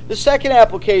 The second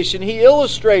application, He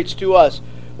illustrates to us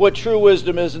what true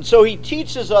wisdom is. And so He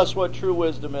teaches us what true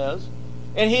wisdom is,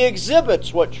 and He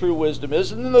exhibits what true wisdom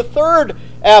is. And then the third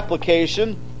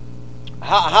application,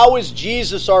 how is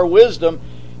Jesus our wisdom?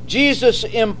 Jesus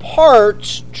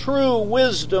imparts true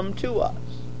wisdom to us.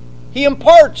 He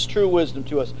imparts true wisdom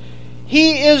to us.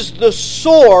 He is the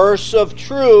source of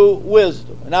true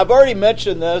wisdom. And I've already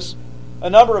mentioned this a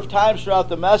number of times throughout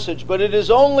the message, but it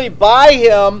is only by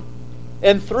Him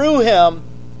and through Him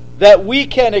that we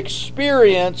can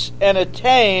experience and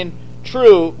attain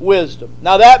true wisdom.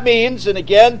 Now that means, and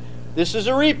again, this is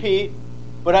a repeat,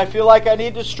 but I feel like I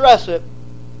need to stress it,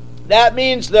 that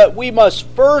means that we must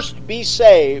first be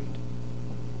saved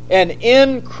and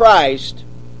in Christ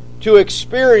to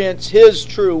experience His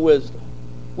true wisdom.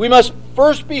 We must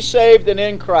first be saved and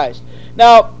in Christ.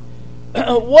 Now,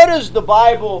 what does the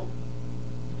Bible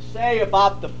say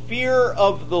about the fear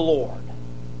of the Lord?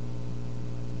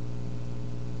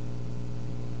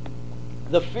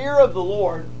 The fear of the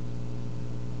Lord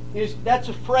that's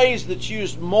a phrase that's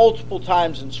used multiple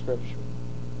times in Scripture.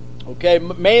 Okay,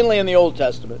 mainly in the Old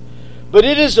Testament. But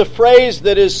it is a phrase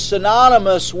that is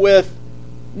synonymous with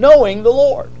knowing the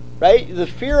Lord, right? The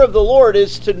fear of the Lord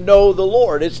is to know the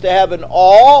Lord. It's to have an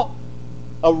awe,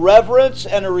 a reverence,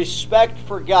 and a respect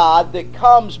for God that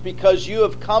comes because you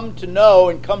have come to know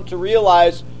and come to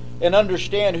realize and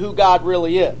understand who God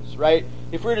really is, right?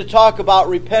 If we were to talk about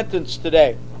repentance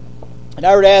today, and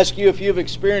I were to ask you if you've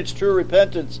experienced true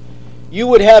repentance, you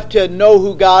would have to know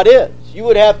who God is. You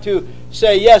would have to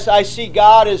say, yes, I see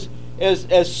God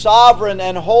as sovereign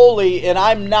and holy, and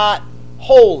I'm not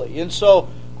holy. And so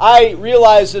I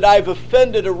realize that I've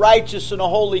offended a righteous and a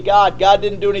holy God. God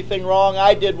didn't do anything wrong.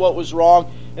 I did what was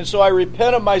wrong. And so I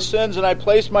repent of my sins and I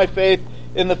place my faith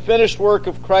in the finished work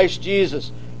of Christ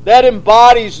Jesus. That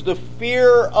embodies the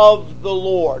fear of the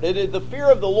Lord. The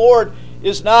fear of the Lord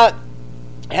is not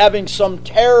having some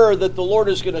terror that the Lord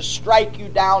is going to strike you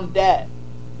down dead.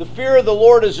 The fear of the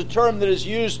Lord is a term that is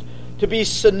used to be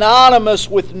synonymous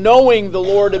with knowing the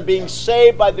Lord and being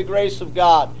saved by the grace of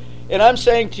God. And I'm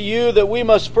saying to you that we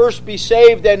must first be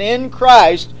saved and in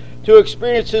Christ to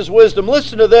experience His wisdom.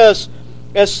 Listen to this,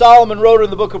 as Solomon wrote in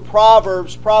the book of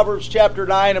Proverbs, Proverbs chapter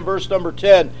 9 and verse number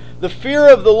 10. The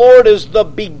fear of the Lord is the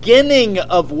beginning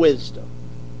of wisdom.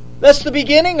 That's the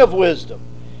beginning of wisdom.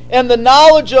 And the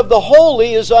knowledge of the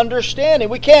holy is understanding.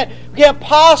 We can't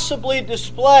possibly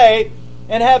display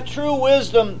and have true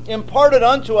wisdom imparted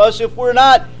unto us if we're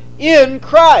not in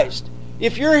Christ.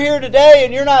 If you're here today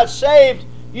and you're not saved,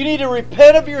 you need to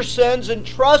repent of your sins and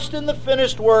trust in the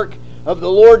finished work of the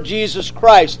Lord Jesus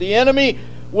Christ. The enemy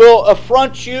will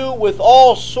affront you with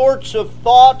all sorts of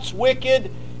thoughts, wicked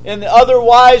and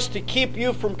otherwise, to keep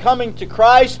you from coming to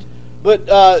Christ.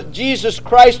 But Jesus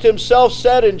Christ Himself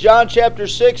said in John chapter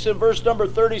 6 and verse number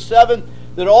 37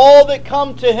 that all that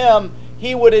come to Him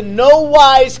He would in no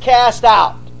wise cast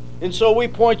out. And so we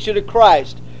point you to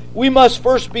Christ. We must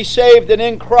first be saved and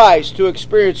in Christ to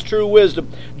experience true wisdom.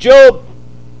 Job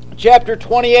chapter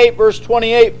 28 verse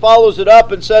 28 follows it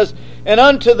up and says, and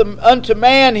unto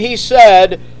man He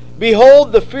said,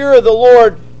 behold, the fear of the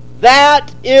Lord,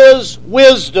 that is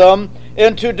wisdom,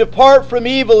 and to depart from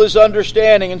evil is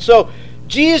understanding. And so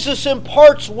Jesus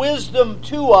imparts wisdom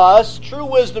to us, true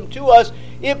wisdom to us.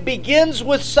 It begins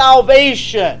with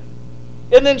salvation.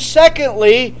 And then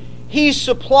secondly, He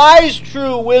supplies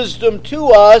true wisdom to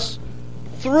us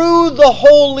through the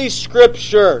Holy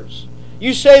Scriptures.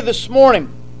 You say this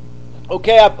morning,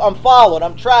 okay, I'm following,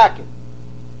 I'm tracking.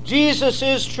 Jesus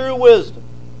is true wisdom.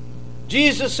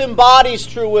 Jesus embodies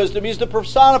true wisdom. He's the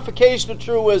personification of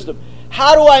true wisdom.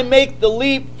 How do I make the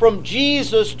leap from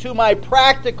Jesus to my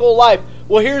practical life?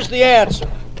 Well, here's the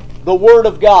answer. The Word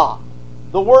of God.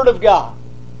 The Word of God.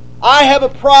 I have a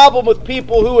problem with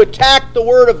people who attack the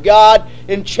Word of God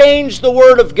and change the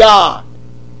Word of God.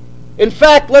 In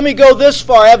fact, let me go this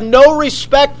far. I have no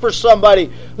respect for somebody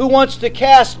who wants to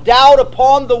cast doubt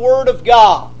upon the Word of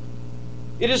God.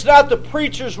 It is not the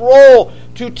preacher's role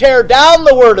to tear down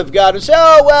the Word of God and say,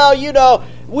 oh, well, you know,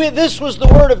 this was the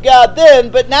Word of God then,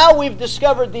 but now we've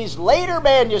discovered these later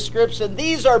manuscripts and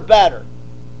these are better.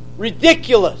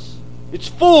 Ridiculous. It's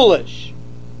foolish.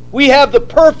 We have the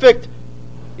perfect,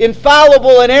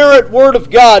 infallible, inerrant Word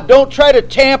of God. Don't try to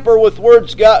tamper with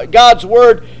God's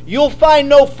Word. You'll find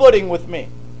no footing with me.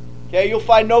 Okay, you'll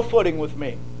find no footing with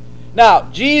me.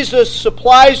 Now, Jesus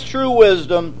supplies true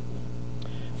wisdom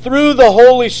through the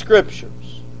Holy Scriptures.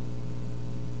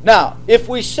 Now, if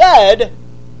we said,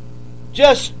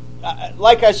 just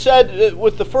like I said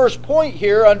with the first point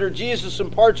here, under Jesus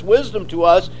imparts wisdom to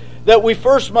us, that we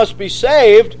first must be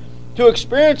saved to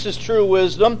experience His true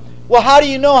wisdom, well, how do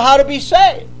you know how to be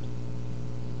saved?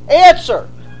 Answer,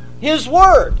 His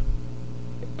Word.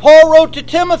 Paul wrote to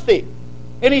Timothy,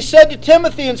 and he said to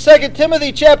Timothy in 2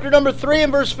 Timothy chapter number 3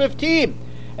 and verse 15,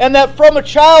 and that from a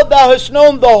child thou hast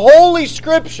known the Holy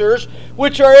Scriptures,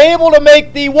 which are able to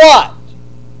make thee what?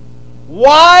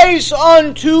 Wise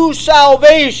unto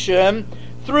salvation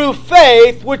through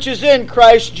faith which is in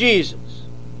Christ Jesus.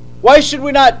 Why should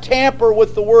we not tamper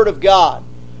with the Word of God?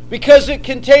 Because it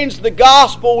contains the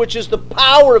gospel, which is the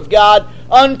power of God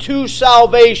unto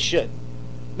salvation.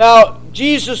 Now,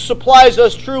 Jesus supplies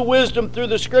us true wisdom through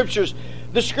the Scriptures.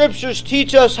 The Scriptures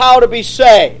teach us how to be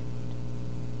saved.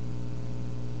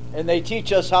 And they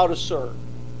teach us how to serve.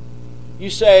 You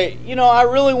say,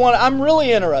 I'm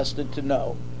really interested to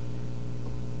know,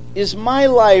 is my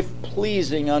life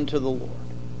pleasing unto the Lord?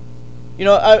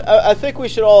 I think we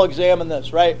should all examine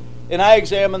this, right? And I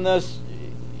examine this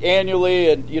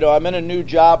annually, and I'm in a new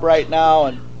job right now,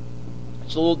 and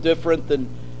it's a little different than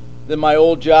my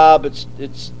old job. It's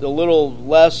a little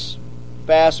less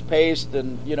fast-paced,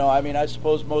 and I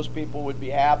suppose most people would be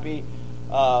happy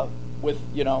with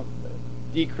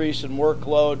decrease in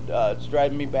workload. It's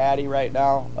driving me batty right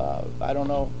now. I don't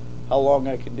know how long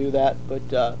I can do that,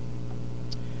 but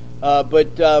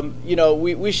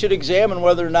we should examine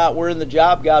whether or not we're in the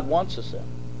job God wants us in.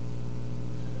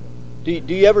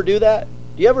 Do you ever do that?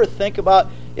 Do you ever think about,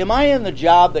 am I in the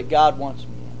job that God wants me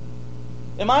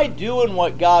in? Am I doing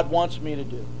what God wants me to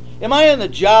do? Am I in the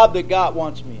job that God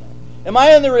wants me in? Am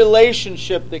I in the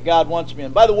relationship that God wants me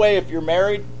in? By the way, if you're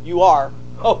married, you are.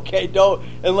 Okay, don't,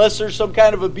 unless there's some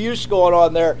kind of abuse going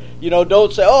on there,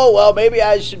 don't say, oh, well, maybe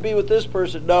I should be with this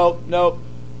person. No.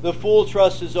 The fool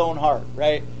trusts his own heart,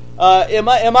 right? Am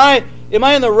I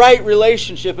in the right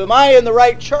relationship? Am I in the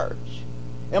right church?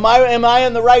 Am I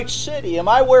in the right city? Am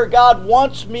I where God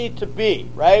wants me to be,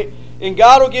 right? And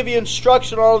God will give you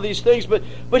instruction on all of these things,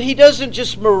 but He doesn't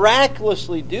just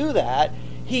miraculously do that.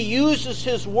 He uses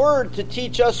His Word to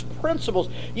teach us principles.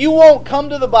 You won't come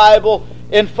to the Bible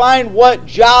and find what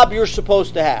job you're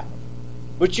supposed to have,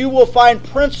 but you will find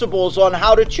principles on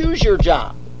how to choose your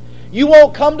job. You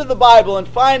won't come to the Bible and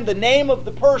find the name of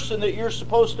the person that you're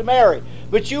supposed to marry,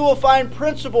 but you will find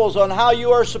principles on how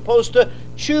you are supposed to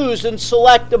choose and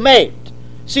select a mate.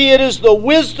 See, it is the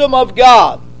wisdom of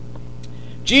God.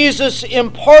 Jesus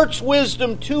imparts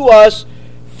wisdom to us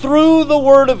through the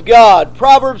Word of God.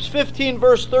 Proverbs 15,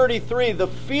 verse 33, the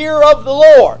fear of the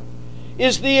Lord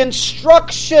is the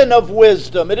instruction of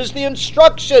wisdom. It is the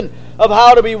instruction of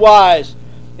how to be wise.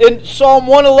 In Psalm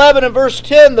 111 and verse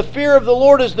 10, the fear of the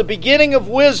Lord is the beginning of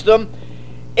wisdom.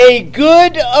 A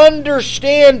good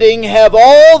understanding have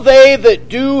all they that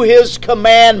do His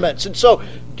commandments. And so,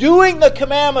 doing the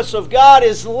commandments of God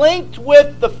is linked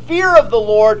with the fear of the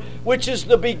Lord, which is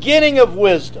the beginning of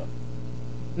wisdom.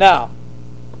 Now,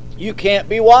 you can't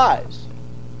be wise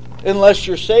unless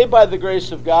you're saved by the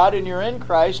grace of God and you're in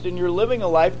Christ and you're living a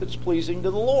life that's pleasing to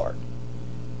the Lord.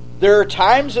 There are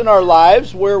times in our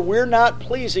lives where we're not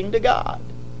pleasing to God.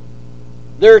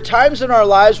 There are times in our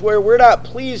lives where we're not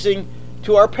pleasing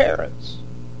to our parents.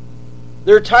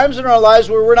 There are times in our lives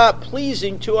where we're not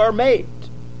pleasing to our mate.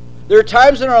 There are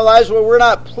times in our lives where we're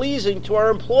not pleasing to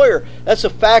our employer. That's a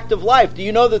fact of life. Do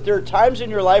you know that there are times in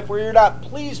your life where you're not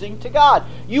pleasing to God?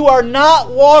 You are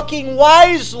not walking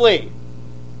wisely.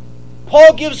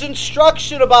 Paul gives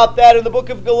instruction about that in the book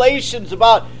of Galatians,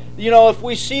 about if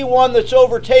we see one that's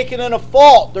overtaken in a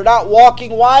fault, they're not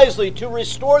walking wisely, to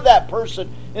restore that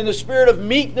person in the spirit of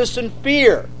meekness and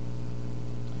fear.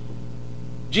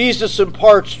 Jesus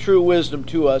imparts true wisdom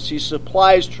to us. He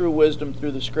supplies true wisdom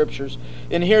through the Scriptures.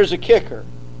 And here's a kicker.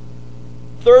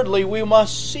 Thirdly, we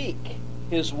must seek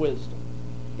His wisdom.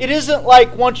 It isn't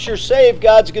like once you're saved,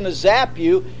 God's going to zap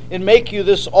you and make you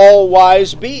this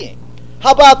all-wise being.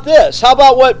 How about this? How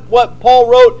about what Paul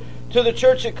wrote to the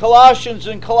church at Colossians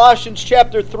in Colossians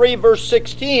chapter 3, verse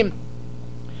 16,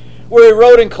 where he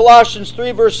wrote in Colossians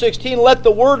 3, verse 16, let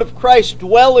the word of Christ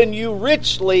dwell in you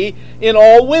richly in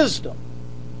all wisdom.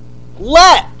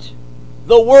 Let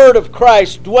the word of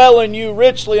Christ dwell in you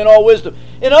richly in all wisdom.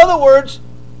 In other words,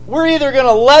 we're either going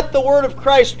to let the word of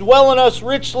Christ dwell in us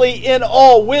richly in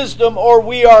all wisdom, or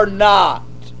we are not.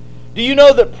 Do you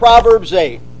know that Proverbs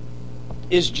 8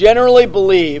 is generally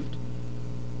believed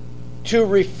to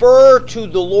refer to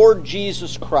the Lord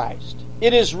Jesus Christ?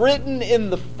 It is written in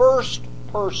the first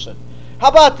person. How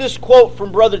about this quote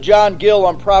from Brother John Gill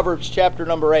on Proverbs chapter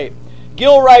number 8?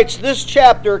 Gill writes, this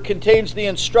chapter contains the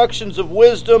instructions of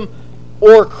wisdom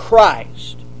or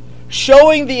Christ,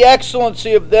 showing the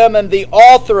excellency of them and the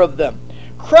author of them.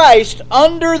 Christ,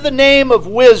 under the name of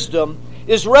wisdom,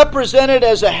 is represented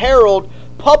as a herald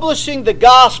publishing the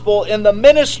gospel in the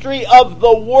ministry of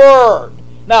the Word.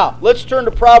 Now, let's turn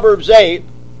to Proverbs 8,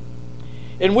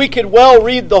 and we could well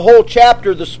read the whole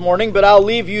chapter this morning, but I'll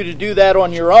leave you to do that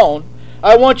on your own.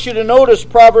 I want you to notice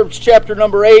Proverbs chapter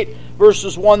number 8,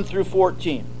 verses 1 through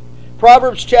 14.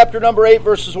 Proverbs chapter number 8,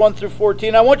 verses 1 through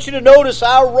 14. I want you to notice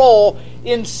our role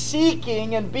in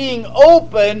seeking and being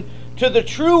open to the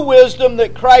true wisdom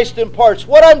that Christ imparts.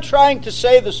 What I'm trying to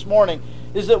say this morning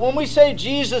is that when we say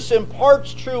Jesus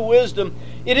imparts true wisdom,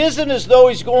 it isn't as though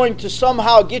He's going to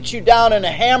somehow get you down in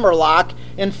a hammerlock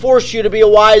and force you to be a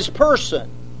wise person.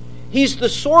 He's the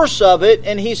source of it,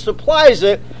 and He supplies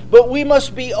it, but we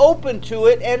must be open to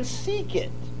it and seek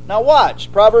it. Now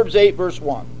watch, Proverbs 8, verse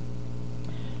 1.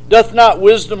 Doth not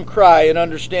wisdom cry, and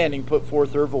understanding put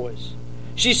forth her voice?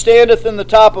 She standeth in the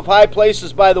top of high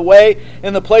places by the way,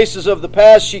 in the places of the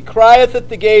paths. She crieth at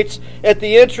the gates, at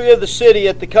the entry of the city,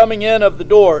 at the coming in of the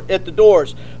door, at the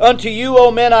doors. Unto you,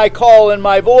 O men, I call, and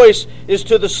my voice is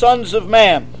to the sons of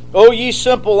man. O ye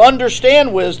simple,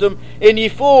 understand wisdom, and ye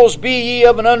fools, be ye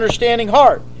of an understanding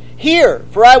heart. Hear,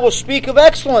 for I will speak of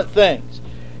excellent things.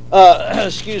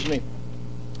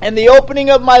 And the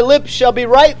opening of my lips shall be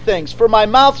right things, for my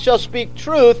mouth shall speak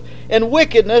truth, and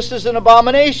wickedness is an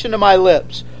abomination to my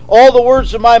lips. All the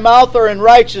words of my mouth are in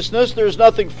righteousness, there is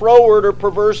nothing froward or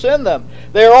perverse in them.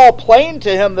 They are all plain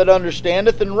to him that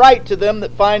understandeth, and right to them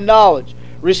that find knowledge.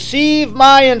 Receive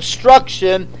my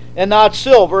instruction, and not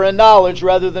silver, and knowledge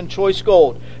rather than choice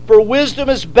gold. For wisdom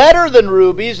is better than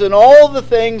rubies, and all the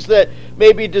things that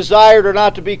may be desired are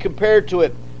not to be compared to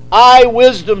it. I,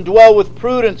 wisdom, dwell with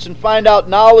prudence, and find out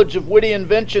knowledge of witty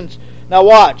inventions. Now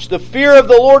watch. The fear of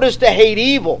the Lord is to hate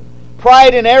evil,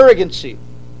 pride and arrogancy.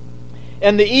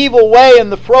 And the evil way and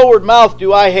the froward mouth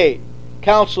do I hate.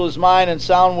 Counsel is mine and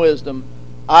sound wisdom.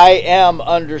 I am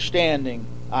understanding.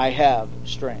 I have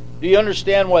strength. Do you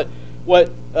understand what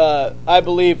I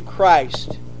believe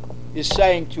Christ is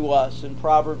saying to us in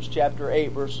Proverbs chapter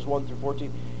 8, verses 1 through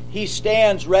 14? He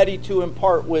stands ready to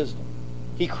impart wisdom.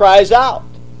 He cries out.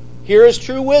 Here is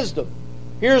true wisdom.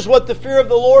 Here is what the fear of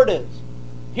the Lord is.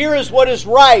 Here is what is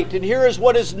right, and here is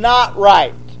what is not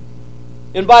right.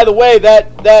 And by the way,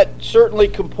 that certainly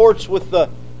comports with the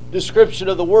description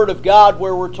of the Word of God,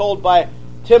 where we're told by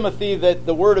Timothy that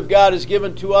the Word of God is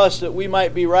given to us that we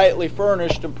might be rightly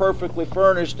furnished and perfectly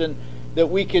furnished, and that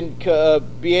we can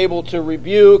be able to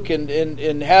rebuke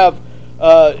and have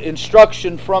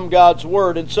instruction from God's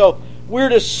Word. And so we're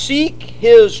to seek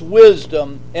His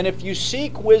wisdom, and if you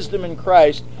seek wisdom in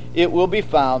Christ, it will be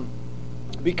found,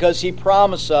 because He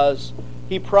promises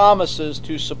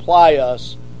to supply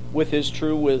us with His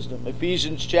true wisdom.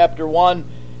 Ephesians chapter 1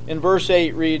 and verse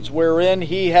 8 reads, wherein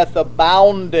He hath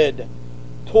abounded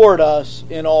toward us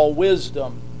in all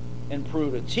wisdom and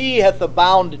prudence. He hath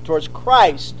abounded towards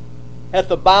Christ,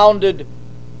 hath abounded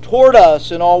toward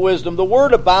us in all wisdom. The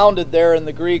word abounded there in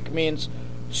the Greek means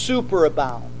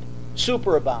superabound.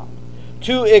 Superabound.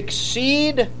 To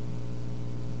exceed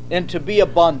and to be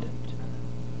abundant.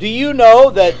 Do you know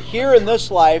that here in this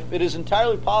life it is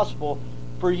entirely possible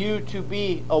for you to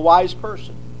be a wise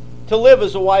person? To live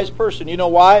as a wise person. You know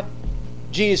why?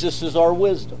 Jesus is our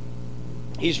wisdom.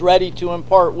 He's ready to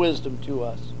impart wisdom to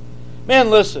us. Man,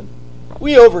 listen.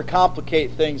 We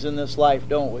overcomplicate things in this life,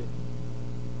 don't we?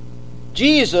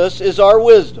 Jesus is our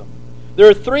wisdom. There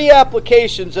are three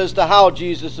applications as to how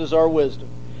Jesus is our wisdom.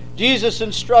 Jesus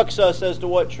instructs us as to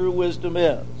what true wisdom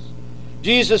is.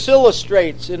 Jesus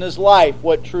illustrates in His life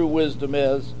what true wisdom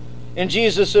is. And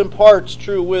Jesus imparts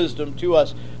true wisdom to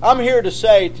us. I'm here to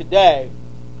say today,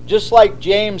 just like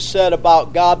James said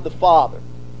about God the Father.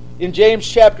 In James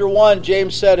chapter 1,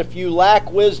 James said, if you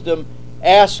lack wisdom,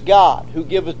 ask God, who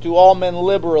giveth to all men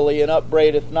liberally and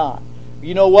upbraideth not.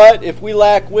 You know what? If we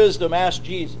lack wisdom, ask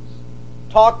Jesus.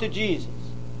 Talk to Jesus.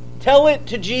 Tell it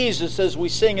to Jesus, as we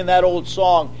sing in that old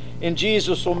song, and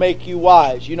Jesus will make you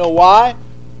wise. You know why?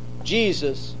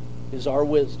 Jesus is our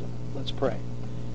wisdom. Let's pray.